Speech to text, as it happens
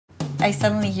I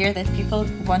suddenly hear that people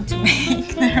want to make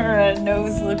their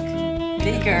nose look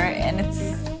bigger, and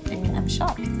I'm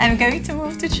shocked. I'm going to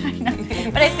move to China.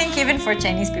 But I think even for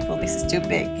Chinese people, this is too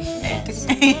big.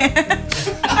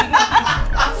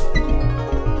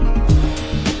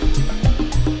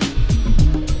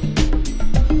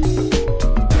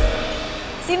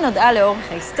 סין נודעה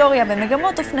לאורך ההיסטוריה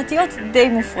במגמות אופנתיות די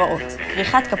מופרעות.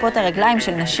 כריכת כפות הרגליים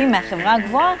של נשים מהחברה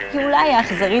הגבוהה היא אולי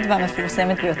האכזרית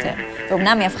והמפורסמת ביותר.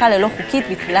 ואומנם היא הפכה ללא חוקית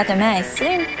בתחילת המאה ה-20,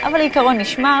 אבל העיקרון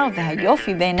נשמר,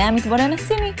 והיופי בעיני המתבונן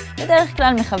הסיני בדרך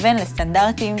כלל מכוון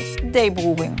לסטנדרטים די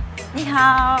ברורים.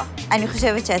 ניהאו, אני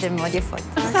חושבת שאתן מאוד יפות.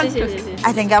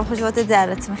 אתן גם חושבות את זה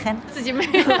על עצמכן? 自己买。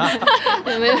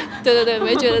对，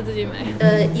没觉得自己买。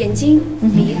眼睛、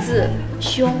鼻子、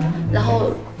胸，然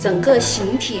后整个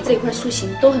形体这块塑形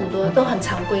都很多，都很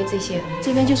常规这些。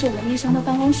这边就是我们医生的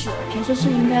办公室，平时是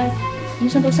应该医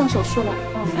生都上手术了。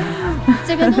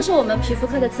这边都是我们皮肤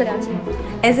科的治疗间。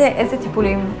איזה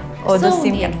טיפולים עוד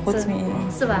עושים כאן חוץ מ...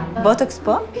 是吧？ בוטוקס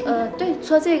פה? 对，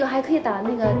除了这个还可以打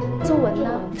那个皱纹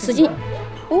呢。使劲。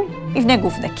 מבנה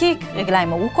גוף דקיק,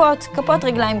 רגליים ארוכות, כפות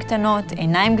רגליים קטנות,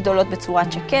 עיניים גדולות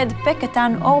בצורת שקד, פה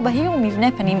קטן, אור בהיר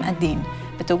ומבנה פנים עדין.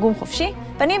 בתרגום חופשי,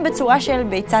 פנים בצורה של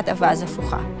ביצת אווז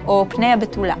הפוכה, או פני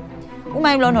הבתולה.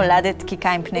 ומה אם לא נולדת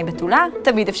קיקה עם פני בתולה?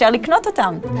 תמיד אפשר לקנות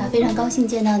אותם. 非常高兴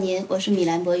见到您，我是米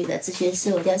兰博语的咨询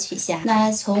师，我叫曲夏。那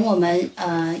从我们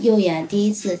右眼第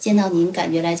一次见到您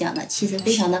感觉来讲呢，气质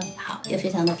非常的好，也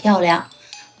非常的漂亮。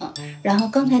 然后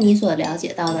刚才您所了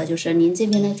解到的就是您这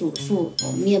边的主诉，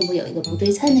面部有一个不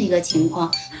对称的一个情况。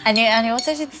אני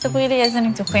רוצה שתספרי לי איזה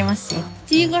ניתוחים עשית.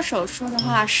 第一个手术的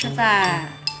话是在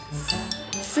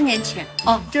4年前，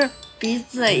就是鼻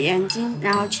子、眼睛，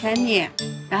然后全脸，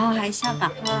然后还下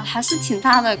巴，还是挺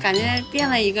大的，感觉变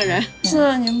了一个人。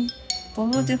是您不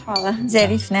录就好了。 זה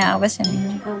לפני 4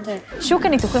 שנים. 对。 שוק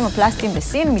הניתוחים הפלסטיים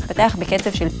בסין מתפתח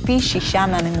בקצב של פי 6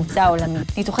 מהממוצע העולמי.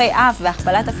 ניתוחי אף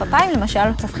והכפלת אפיים למשל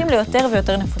הופכים ליותר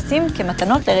ויותר נפוצים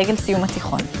כמתנות לרגל סיום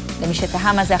התיכון. למי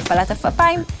שתהה מה זה הכפלת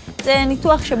אפיים, זה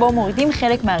ניתוח שבו מורידים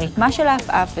חלק מהרקמה של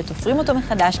האף ותופרים אותו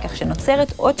מחדש כך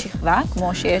שנוצרת עוד שכבה,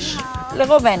 כמו שיש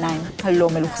לרוב העיניים הלא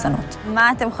מלוכסנות.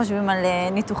 מה אתם חושבים על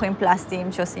ניתוחים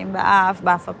פלסטיים שעושים באף,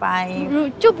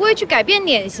 באפיים? 就不会去改变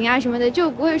脸型啊什么的，就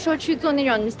不会说去做那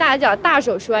种大角大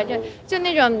手术啊，就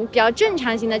那种比较正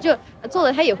常型的，就做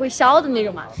了它也会消的那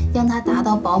种嘛。让它达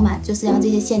到饱满，就是让这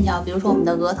些线条，比如说我们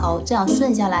的额头这样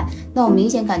顺下来，那我明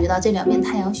显感觉到这两边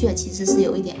太阳穴其实是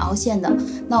有一点凹陷的。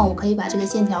那我们可以把这个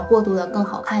线条过渡的更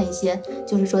好看一些，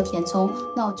就是说填充。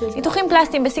那我最 ניתוחים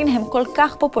פלסטיים בסין הם כל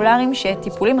כך פופולריים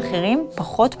שטיפולים אחרים,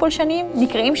 פחות פולשניים,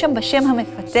 נקראים שם בשם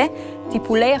המפתה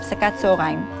טיפולי הפסקת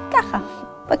צהריים. ככה,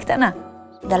 בקטנה.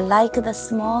 The like the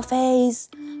small face,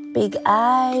 big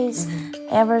eyes,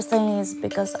 everything is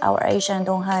because our Asian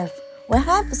don't have. We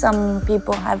have some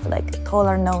people have like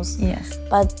taller nose. Yes.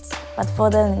 But for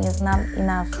them it's not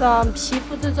enough. 皮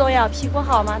肤最重要，皮肤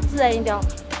好嘛，自然一点，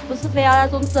不是非要那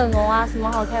种整容啊什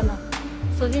么好看的。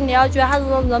首先你要觉得他这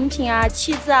种人品啊、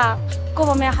气质啊各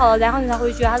方面好了，然后你才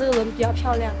会觉得他这个人比较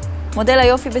漂亮。 מודל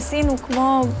היופי בסין הוא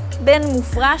כמו בן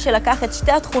מופרע שלקח את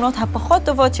שתי התכונות הפחות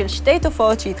טובות של שתי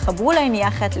תופעות שהתחברו להן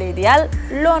יחד לאידיאל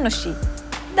לא אנושי,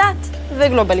 דת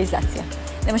וגלובליזציה.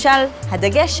 למשל,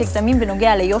 הדגש ששמים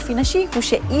בנוגע ליופי נשי הוא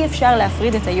שאי אפשר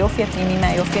להפריד את היופי הפנימי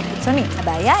מהיופי החיצוני.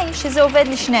 הבעיה היא שזה עובד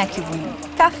לשני הכיוונים.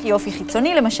 כך יופי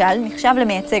חיצוני למשל נחשב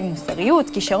למייצג מוסריות,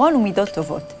 כישרון ומידות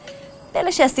טובות.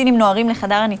 אלה שהסינים נוערים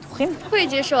לחדר הניתוחים? 会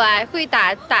接受啊，会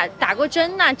打过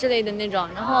针呐之类的那种，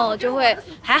然后就会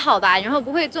还好吧，然后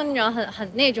不会做那种很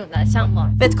那种的项目。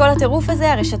 ואת כל הטירוף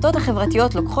הזה הרשתות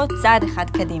החברתיות לוקחות צעד אחד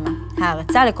קדימה.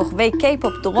 הערצה לכוכבי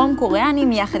קיי-פופ דרום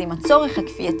קוריאנים יחד עם הצורך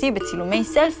הכפייתי בצילומי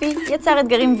סלפי יצר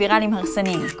אתגרים ויראליים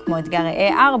הרסניים, כמו אתגר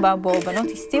A4 בו בנות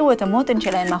הסתירו את המותן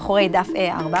שלהן מאחורי דף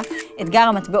A4, אתגר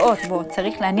המטבעות בו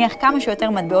צריך להניח כמה שיותר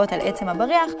מטבעות על עצם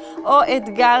הבריח, או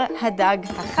אתגר הדג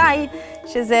החי,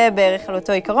 שזה בערך על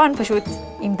אותו עיקרון, פשוט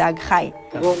עם דג חי.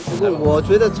 我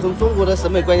觉得从中国的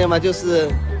审美观念嘛，就是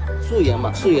素颜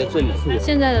嘛，素颜最美。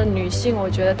现在的女性，我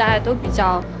觉得大家都比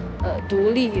较独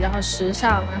立，然后时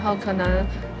尚，然后可能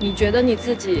你觉得你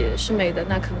自己是美的，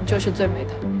那可能就是最美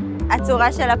的。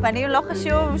 הצורה של הפנים לא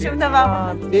חשוב שום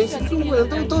דבר. 连中国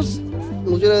人都是，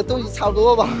我觉得都差不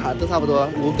多吧，都差不多。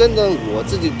我跟着我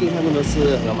自己更看重的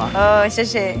是什么？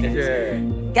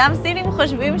 גם סינים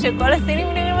חושבים שכל הסינים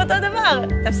נראים אותו דבר.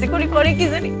 תפסיקו לקרוא לי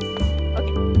גזענית.